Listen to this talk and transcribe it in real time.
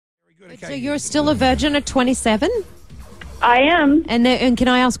So you're still a virgin at 27? I am. And can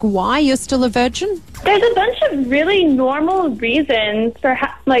I ask why you're still a virgin? There's a bunch of really normal reasons for,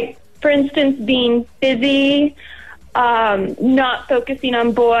 for instance, being busy, not focusing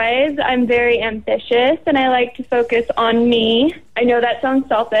on boys. I'm very ambitious, and I like to focus on me. I know that sounds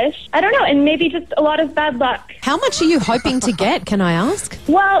selfish. I don't know, and maybe just a lot of bad luck. How much are you hoping to get, can I ask?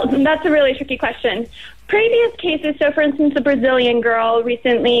 Well, that's a really tricky question. Previous cases, so for instance, a Brazilian girl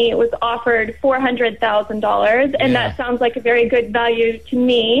recently was offered $400,000, and that sounds like a very good value to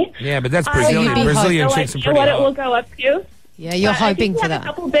me. Yeah, but that's Brazilian. Brazilian chicks are pretty what hot. it will go up to. Yeah, you're hoping for I that. have a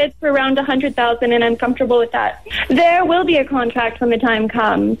couple bids for around $100,000, and I'm comfortable with that. There will be a contract when the time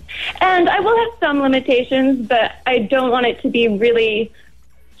comes, and I will have some limitations, but I don't want it to be really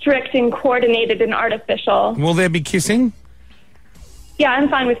strict and coordinated and artificial. Will there be kissing? Yeah, I'm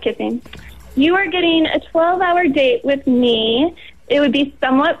fine with kissing. You are getting a 12-hour date with me. It would be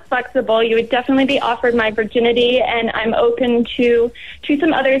somewhat flexible. You would definitely be offered my virginity, and I'm open to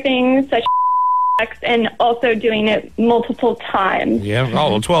some other things such as sex and also doing it multiple times. Yeah,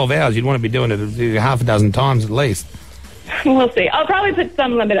 oh, well, 12 hours. You'd want to be doing it half a dozen times at least. We'll see. I'll probably put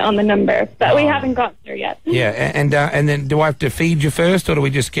some limit on the number, but we haven't gotten there yet. Yeah, and then do I have to feed you first, or do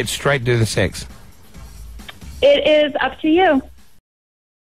we just get straight to the sex? It is up to you.